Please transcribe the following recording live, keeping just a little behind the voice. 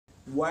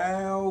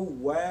Well,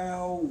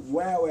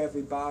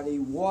 everybody,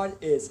 what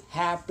is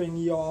happening,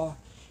 y'all?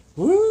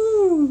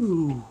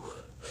 Woo!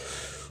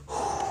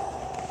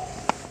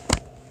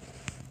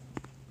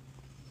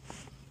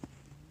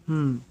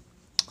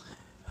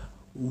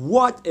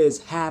 What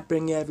is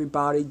happening,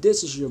 everybody?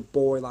 This is your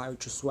boy,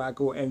 Elijah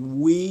Swaggle,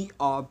 and we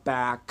are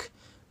back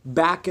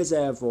as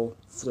ever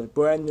for the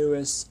brand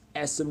newest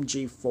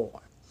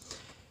SMG4.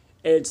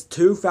 It's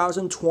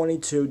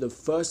 2022, the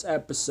first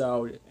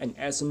episode in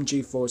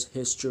SMG4's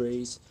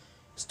histories,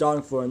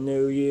 starting for a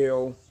new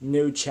year,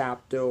 new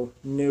chapter,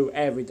 new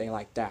everything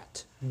like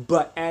that.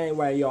 But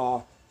anyway,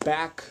 y'all,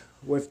 back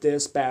with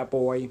this bad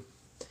boy.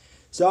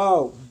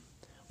 So,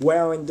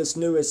 wearing this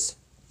newest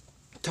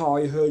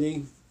toy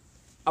hoodie.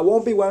 I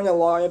won't be wearing it a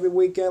lot every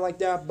weekend like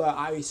that, but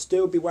I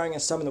still be wearing it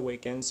some of the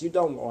weekends. You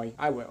don't worry,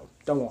 I will.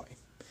 Don't worry.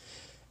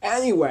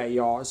 Anyway,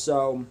 y'all,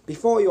 so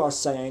before y'all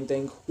say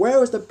anything,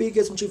 where is the big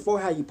SMG4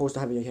 hat you supposed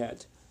to have in your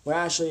head? Well,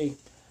 actually,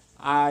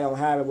 I don't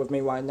have it with me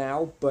right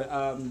now, but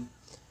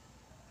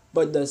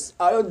this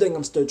other thing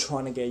I'm still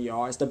trying to get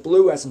y'all is the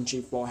blue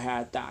SMG4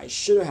 hat that I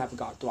should have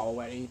got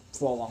already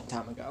for a long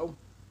time ago.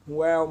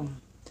 Well,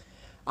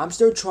 I'm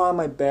still trying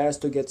my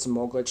best to get some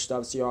more glitch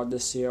stuffs, y'all,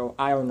 this year.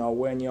 I don't know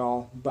when,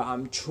 y'all, but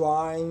I'm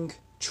trying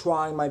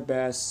my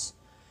best.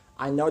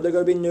 I know there are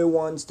gonna be new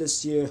ones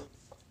this year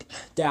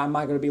that I'm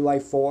not gonna be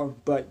late for,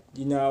 but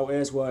you know, it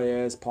is what it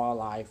is, part of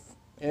life.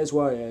 It is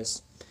what it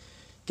is.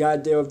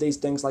 Gotta deal with these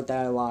things like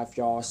that in life,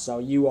 y'all, so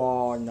you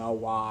all know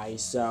why,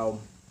 so,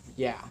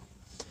 yeah.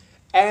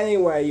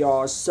 Anyway,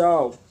 y'all,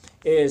 so,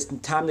 it is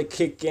time to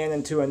kick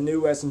into a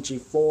new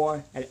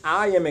SMG4, and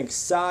I am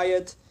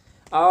excited.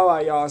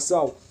 Alright, y'all,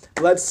 so,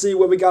 let's see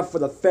what we got for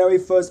the very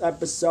first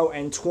episode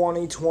in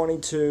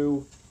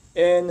 2022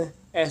 in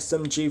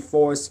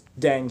SMG4's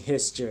dang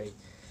history.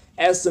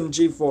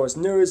 SMG4's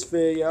newest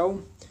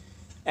video,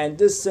 and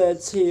this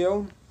says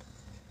here,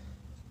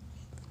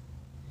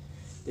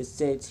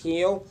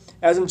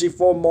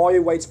 SMG4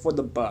 Mario waits for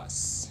the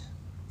bus.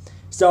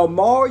 So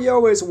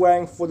Mario is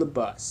waiting for the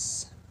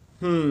bus.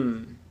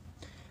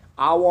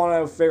 I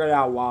want to figure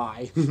out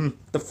why.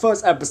 The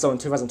first episode in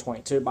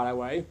 2022, by the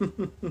way.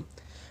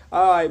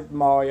 Alright,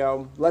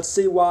 Mario, let's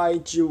see why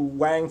you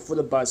waiting for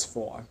the bus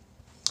for.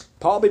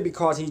 Probably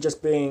because he's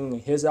just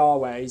being his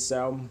always,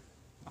 so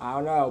I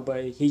don't know,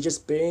 but he's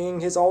just being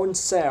his own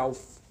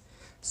self.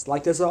 It's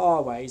like this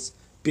always.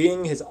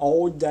 Being his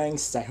old dang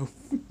self.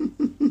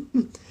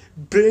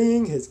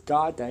 Being his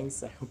goddamn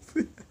self.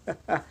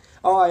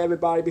 Alright,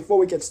 everybody, before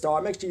we get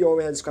started, make sure you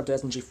already subscribe to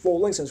SMG4,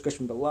 links in the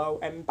description below.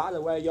 And by the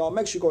way, y'all,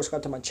 make sure you go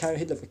subscribe to my channel,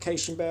 hit the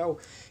notification bell,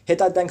 hit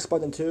that thanks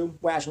button too.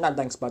 Well, actually, not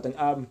thanks button,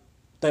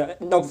 the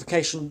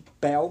notification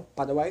bell,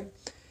 by the way.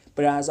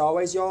 But as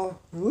always, y'all,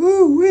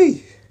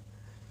 woo-wee.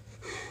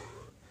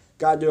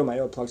 Gotta do my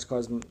earplugs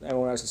because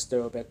everyone else is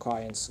still a bit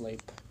quiet and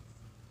sleep.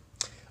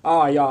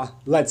 Alright, y'all,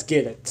 let's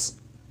get it.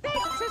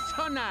 This is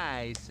so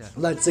nice.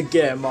 Let's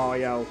get it,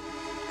 Mario.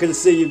 Good to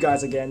see you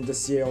guys again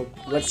this year.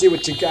 Let's see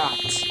what you got.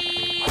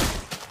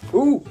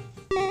 Ooh.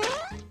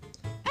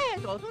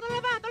 And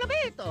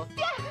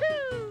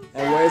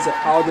where is it?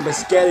 Oh, the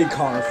Biscotti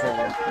Carnival.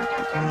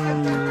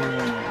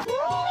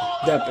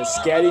 The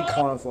Biscotti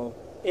Carnival.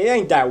 It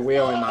ain't that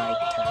real in my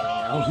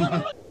town, you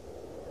know.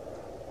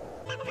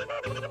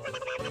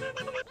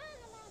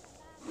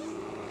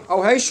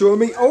 Oh, hey,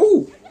 Shurmy.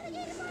 Oh!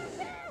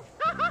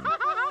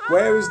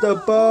 Where is the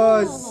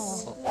bus?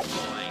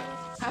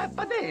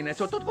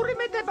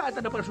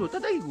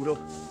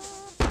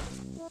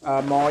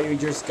 Mario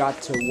just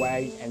got to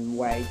wait and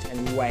wait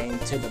and wait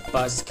until the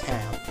bus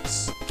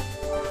comes.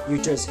 You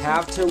just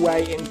have to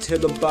wait until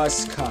the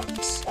bus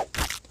comes.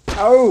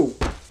 Oh!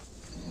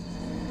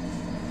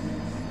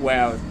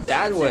 Well,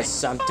 that was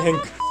something,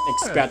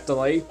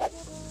 expectedly.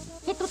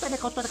 Can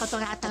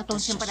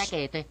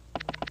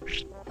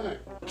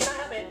I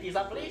have a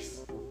pizza,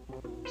 please?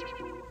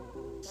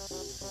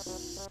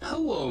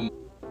 Hello.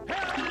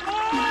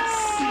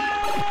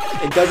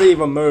 It doesn't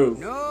even move.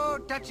 No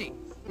touching.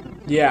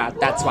 Yeah,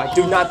 that's right.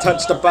 Do not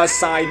touch the bus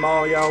sign,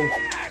 Mario.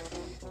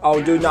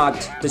 Oh, do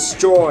not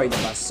destroy the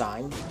bus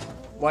sign.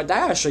 Well,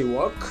 that actually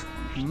work.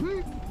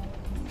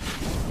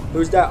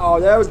 Who's that? Oh,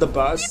 there was the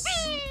bus.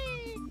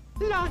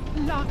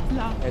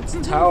 It's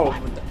Toad.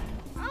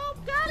 Oh,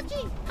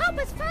 Gargi, help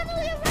us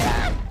finally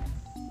arrive!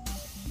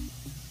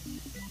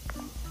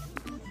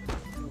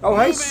 Oh,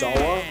 hey,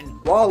 Sora.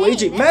 Wow,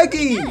 Luigi.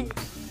 Maggie!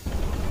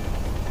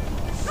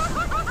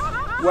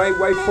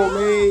 Wait for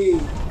me.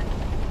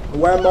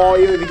 Where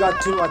Mario, if you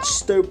got too much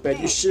stupid,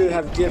 you should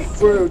have get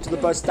through to the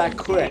bus that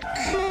quick.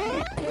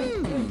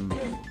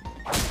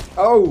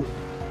 Oh.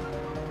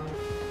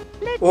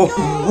 Oh,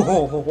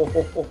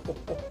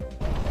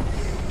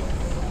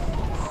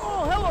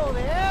 hello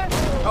there.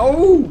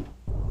 Oh.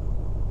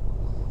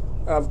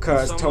 Of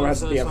course, Toad has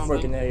to be a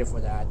freaking idiot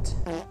for that.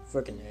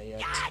 Freaking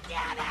idiot.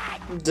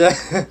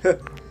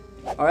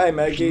 Alright,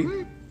 Maggie.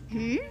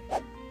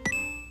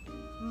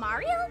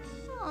 Mario?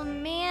 Oh,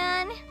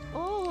 man.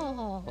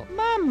 Oh,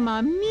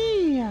 mamma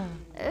mia!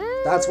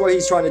 That's what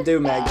he's trying to do,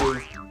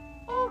 Maggie.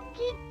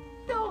 Okie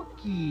dokie.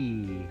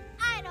 dokie.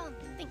 I don't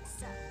think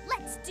so.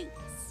 Let's do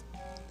this.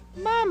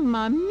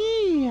 Mamma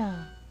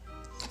mia.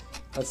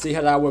 Let's see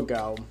how that will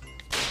go.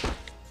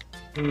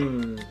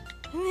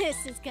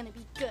 This is gonna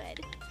be good.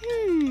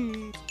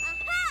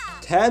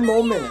 10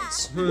 more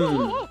minutes.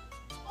 Okay,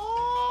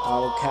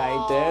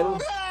 then.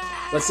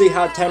 Let's see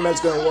how 10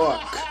 minutes gonna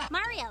work.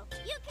 Mario,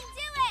 you can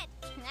do it!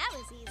 That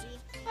was easy.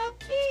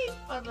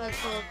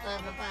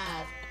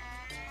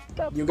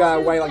 You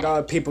gotta wait like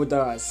other people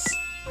does.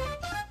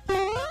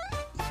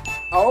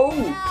 Oh!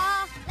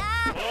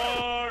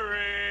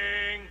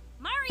 Boring.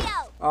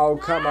 Mario! Oh,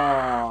 come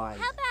on.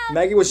 How about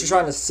Maggie was just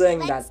trying to sing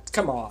let's that.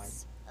 Come do on.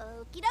 this?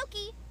 Okie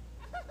dokie.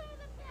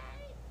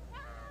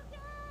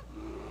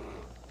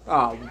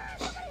 Oh.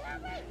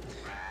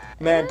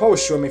 Man, Paul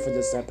showed me for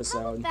this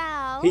episode.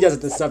 About He does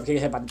it to stuff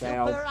get hit by the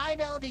bell.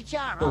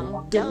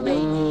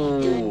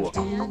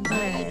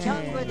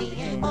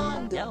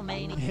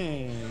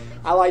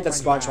 I like that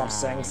SpongeBob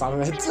sings some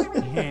of it.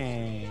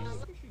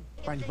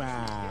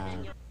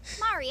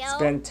 Mario. It's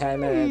been 10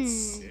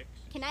 minutes.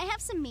 Can I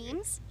have some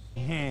memes?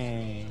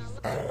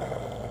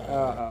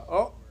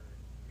 Oh.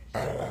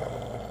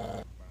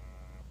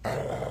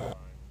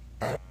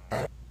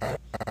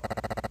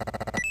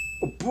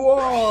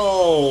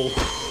 Whoa!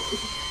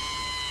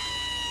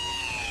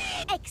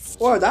 Excuse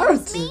Well,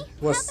 that me?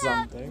 was How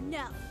about something.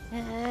 No.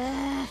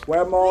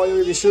 Well, Mario,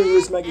 if you shouldn't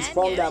lose Maggie's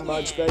phone that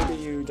much, baby,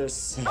 you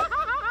just...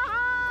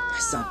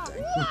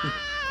 something.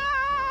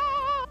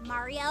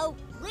 Mario,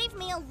 leave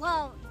me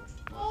alone.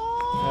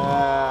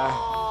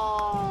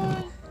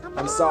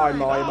 I'm sorry,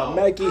 Mario, but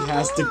Maggie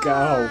has to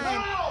go.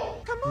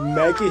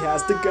 Maggie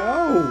has to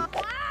go.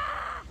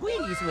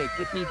 Please wait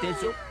with me,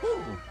 Dizzle.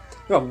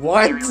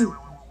 What?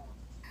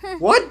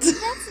 What?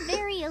 That's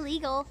very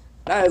illegal.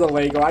 That is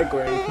illegal, I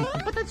agree.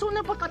 That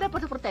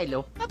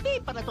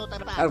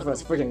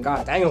was freaking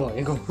goddamn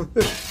illegal.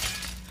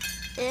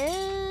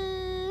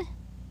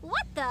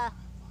 What the?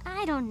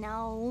 I don't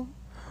know.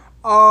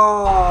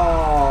 Oh,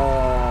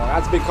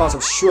 that's because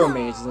of sure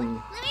me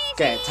and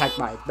get attacked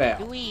by a bear.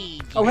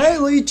 Oh, hey,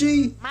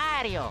 Luigi!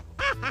 Mario.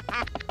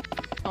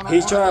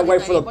 He's trying to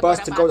wait for the bus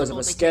to go. There's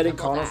a spaghetti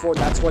carnival.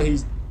 That's what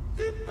he's.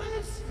 The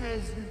bus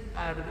hasn't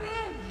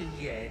arrived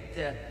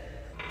yet.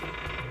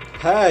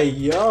 Hey,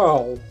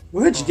 yo!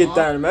 Where'd you get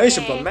that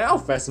animation from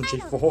mouth, I don't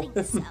think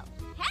SMG4? so.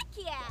 Heck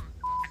yeah.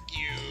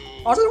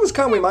 I thought it was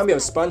kind of remind me of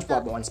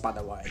SpongeBob once, by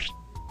the way.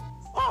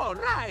 All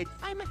right,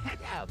 I'm head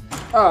out.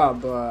 Oh,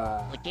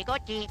 but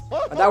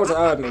that was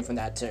another meme from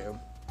that too.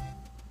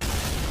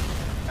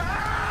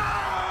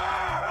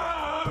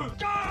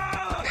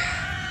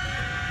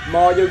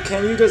 Mario,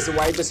 can you just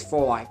wait just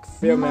for like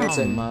few minutes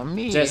and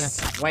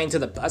just wait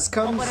until the bus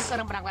comes? Mario?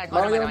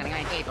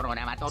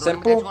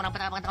 Simple?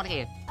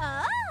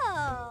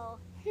 Oh.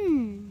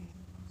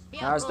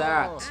 How's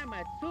that? I'm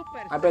a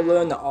super. I better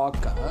learn the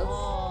archive.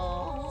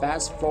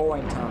 Fast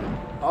forward time.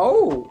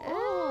 Oh!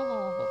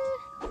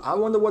 I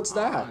wonder what's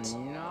that.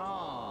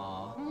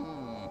 No.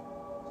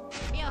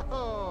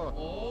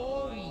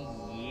 Oh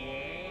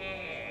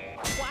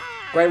yeah.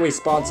 Great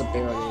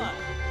responsibility.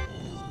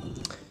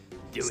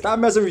 Stop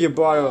messing with your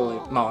brother,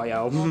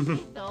 Mario.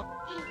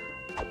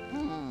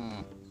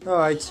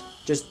 Alright,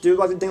 just do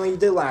like the thing that you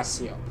did last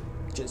year.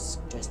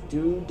 Just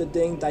do the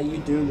thing that you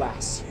do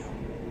last year.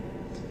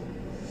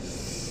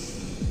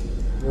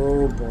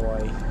 Oh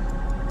boy.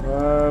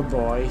 Oh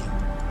boy.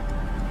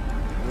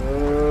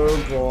 Oh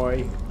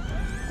boy.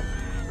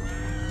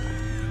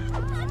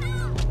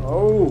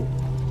 Oh.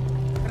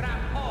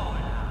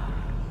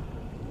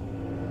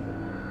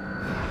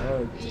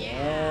 Oh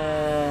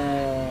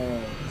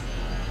damn.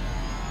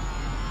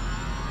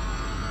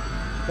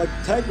 Like,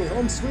 take me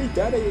home, sweet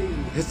daddy.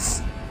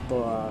 It's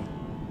Wow.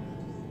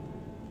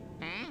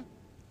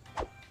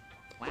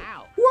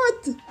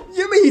 what?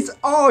 You mean he's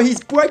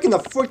breaking the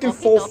freaking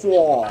fourth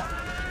wall.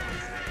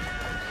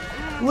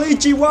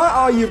 Luigi, why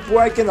are you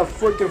breaking the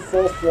freaking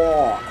fourth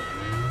wall?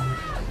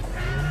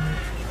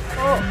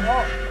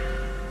 Oh.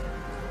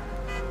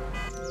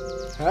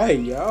 Hey,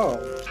 yo.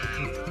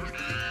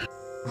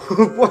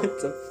 What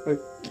the fuck?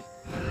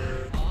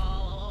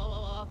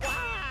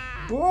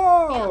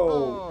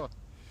 Bro!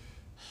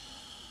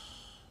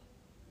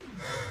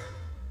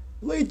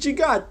 Luigi,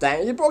 god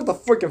dang, you broke the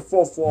freaking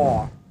fourth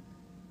wall.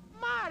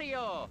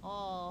 Mario.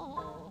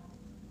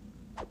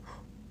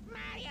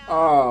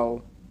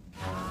 Oh.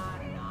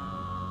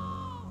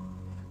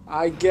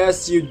 I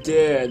guess you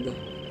did. Is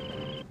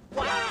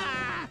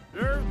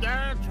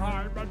there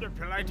time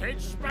manipulating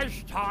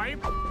space-time?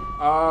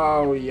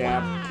 Oh,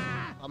 yeah.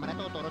 You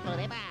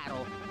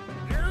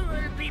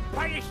will be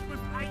punished with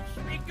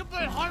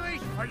unspeakable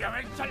horrors for your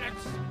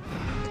insolence.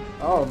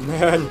 Oh,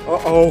 man.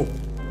 Uh-oh.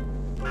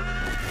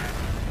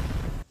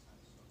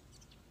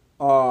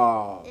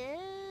 Oh.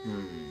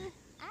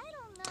 I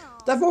don't know.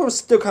 That photo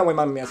still kind of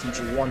remind me of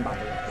SMG1, by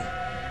the way.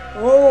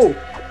 Oh!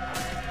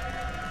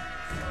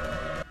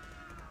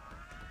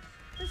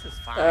 This is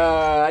fine.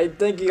 I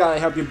think you gotta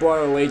help your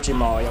brother Luigi,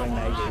 Mario, and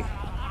Maggie.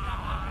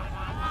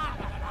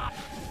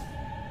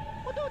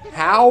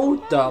 How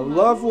the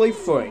lovely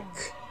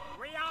freak.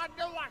 We are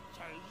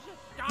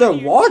The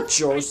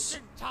Watchers?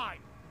 Time.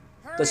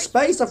 The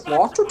space of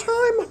water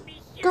time?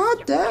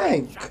 God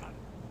dang.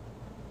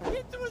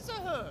 It was a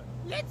her.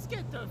 Let's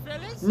get the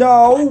fellas.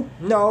 No,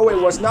 no,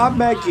 it was not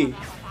Maggie.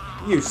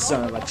 You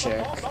son of a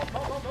chick.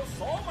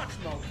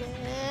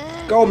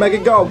 Go, Maggie,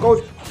 go,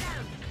 go.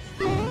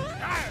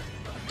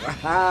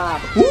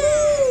 Aha.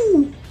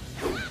 Woo!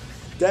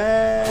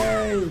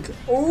 Dang.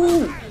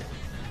 Ooh.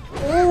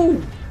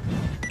 Ooh.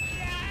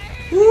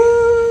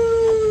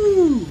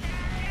 Woo!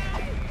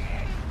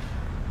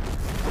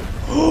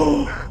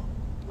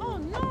 Oh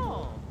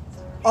no!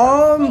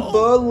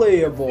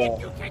 Unbelievable.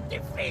 You can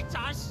defeat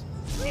us.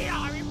 We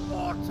are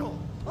immortal.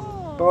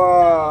 Oh,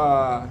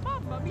 Bruh.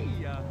 Mamma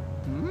Mia!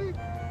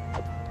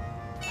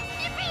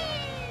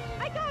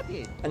 I got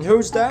it! And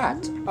who's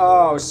that?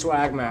 Oh,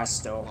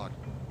 Swagmaster.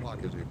 What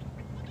is it?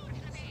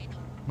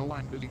 No,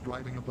 I'm busy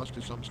driving a bus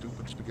to some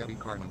stupid spaghetti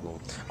carnival.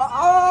 Some stupid kid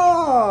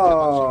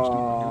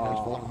has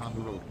Oh. fallen on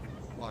the road.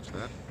 What's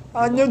that?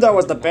 I knew that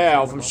was the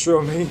bell from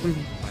Shroomy.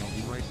 I'll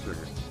be right there.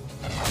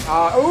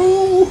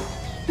 Ooh.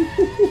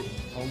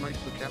 Alright,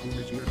 the captain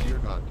is here, dear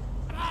God.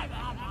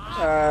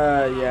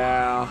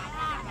 Yeah.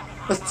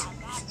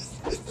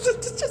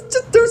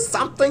 just do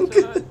something.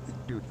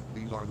 Dude,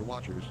 these are the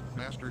Watchers,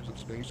 masters of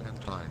space and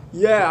time.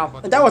 Yeah,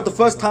 and that was the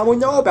first time we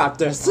know about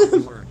this. We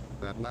learned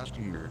that last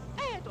year.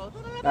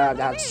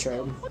 That's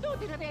true.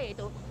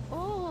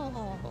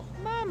 Oh,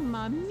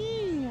 Mamma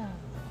Mia!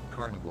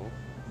 Carnival?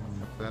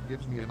 That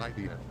gives me an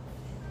idea.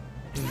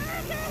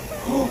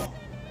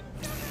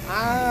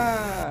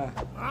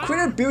 Quit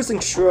abusing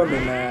Shroomy,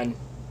 man.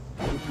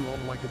 Would you all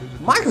like a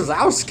visit? Mike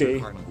Wazowski.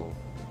 Carnival.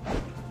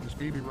 This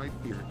baby right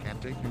here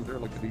can't take you there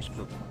like a decent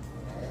cook.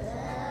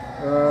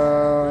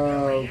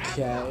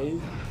 Okay.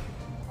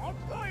 Oh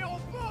boy, oh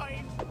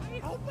boy. I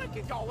hope I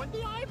can go in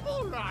the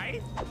eyeball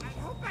ride. I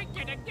hope I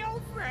get a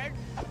girlfriend.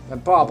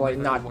 And probably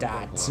not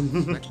that.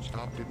 Next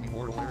stop, Disney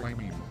World, or I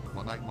mean,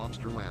 One Night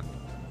Monster Land.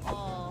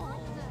 Oh,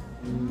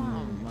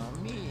 Mamma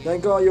Mia!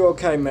 Thank God you're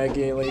okay,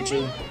 Maggie and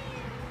Lychee.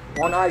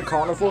 One-eyed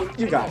carnival?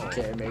 You gotta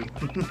kill me.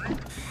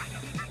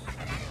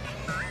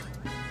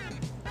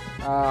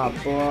 Ah,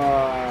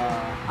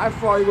 bruh. I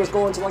thought he was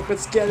going to like the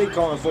Spaghetti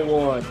Carnival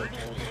one.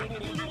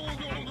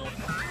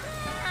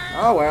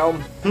 Oh well.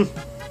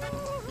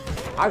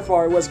 I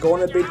thought it was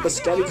going to be the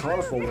Spaghetti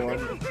Carnival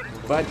one.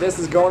 But this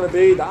is going to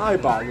be the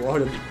eyeball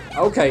one.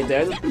 Okay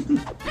then.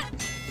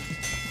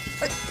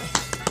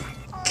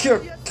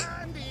 Kick.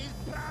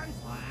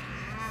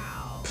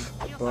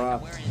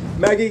 Bruh.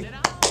 Maggie,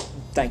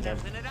 thank you.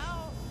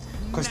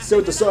 Cause you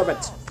still deserve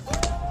it.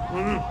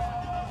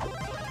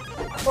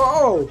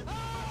 Oh!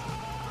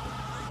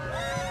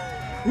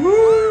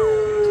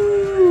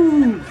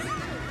 Woo!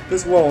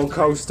 This roller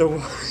coaster.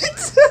 What?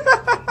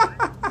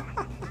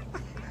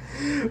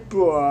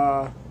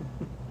 Bruh.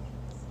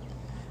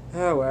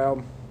 Oh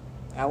well.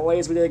 At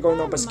least we didn't go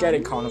no Spaghetti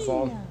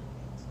Carnival.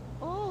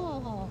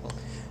 Oh,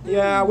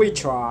 Yeah, we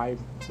tried.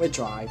 We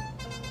tried.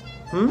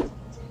 Hmm?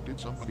 Did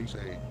somebody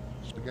say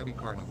spaghetti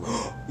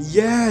carnival?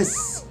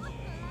 Yes!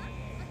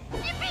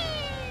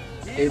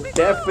 It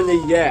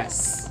definitely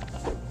yes.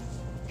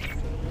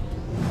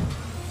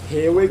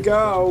 Here we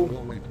go.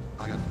 Oh wait,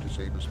 I have to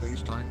say the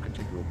space-time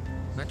continuum.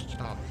 Next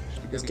stop,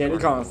 Spaghetti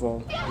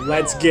Carnival.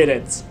 Let's get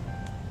it.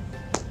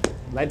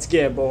 Let's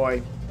get it,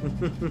 boy.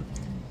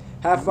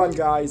 Have fun,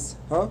 guys.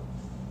 Huh?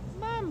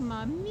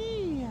 Mamma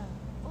Mia!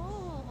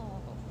 Oh,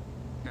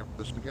 Yeah,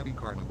 the spaghetti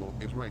carnival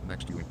is right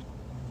next to it.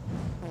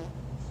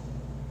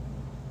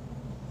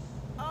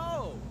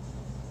 Oh.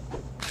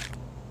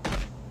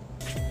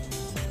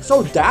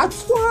 So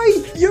that's why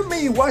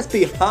Yumi was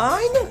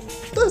behind?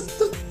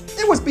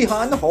 It was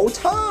behind the whole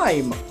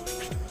time.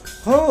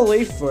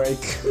 Holy frick.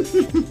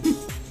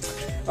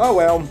 Oh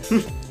well.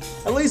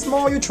 At least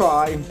Mario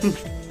tried.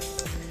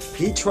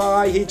 He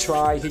tried.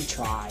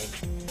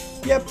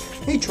 Yep,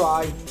 he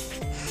tried.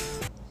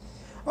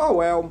 Oh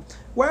well.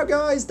 Well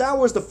guys, that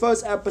was the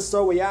first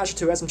episode reaction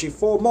to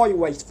SMG4 Mario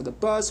Waits for the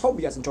Bus. Hope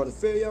you guys enjoyed the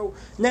video.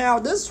 Now,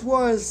 this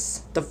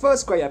was the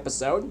first great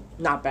episode.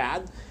 Not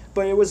bad.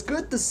 But it was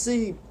good to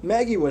see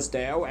Maggie was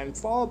there and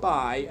followed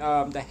by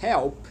the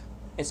help,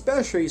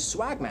 especially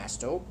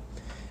Swagmaster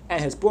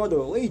and his brother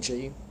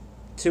Luigi,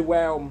 to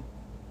well,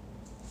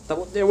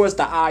 there was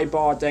the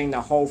eyeball thing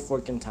the whole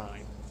freaking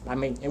time. I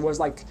mean, it was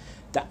like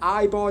the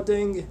eyeball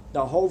thing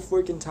the whole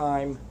freaking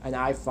time, and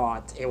I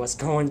thought it was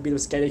going to be the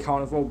Spaghetti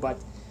Carnival, but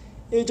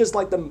it just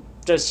like them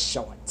just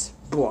show it.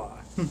 Blah.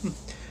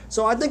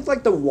 So I think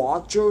like the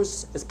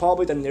Watchers is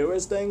probably the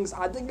newest things.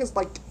 I think it's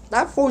like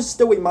that voice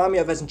still remind me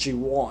of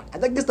SMG1. I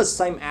think it's the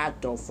same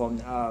actor from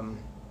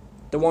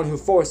the one who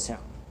forced him.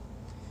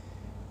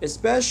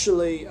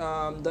 Especially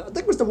I think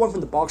it was the one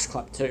from the Box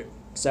Club too.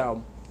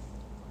 So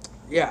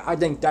yeah, I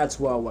think that's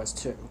what it was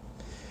too.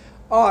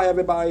 Alright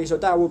everybody, so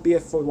that will be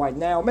it for right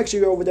now. Make sure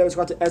you go over there and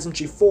subscribe to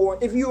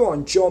SMG4. If you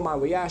enjoy my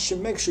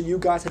reaction, make sure you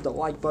guys hit the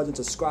like button,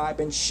 subscribe,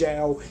 and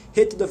share.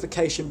 Hit the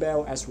notification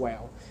bell as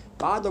well.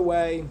 By the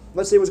way,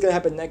 let's see what's going to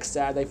happen next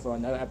Saturday for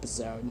another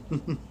episode.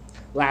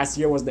 last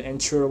year was the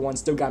intro one,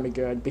 still got me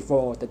good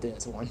before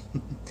this one.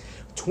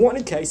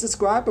 20k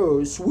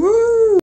subscribers, woo!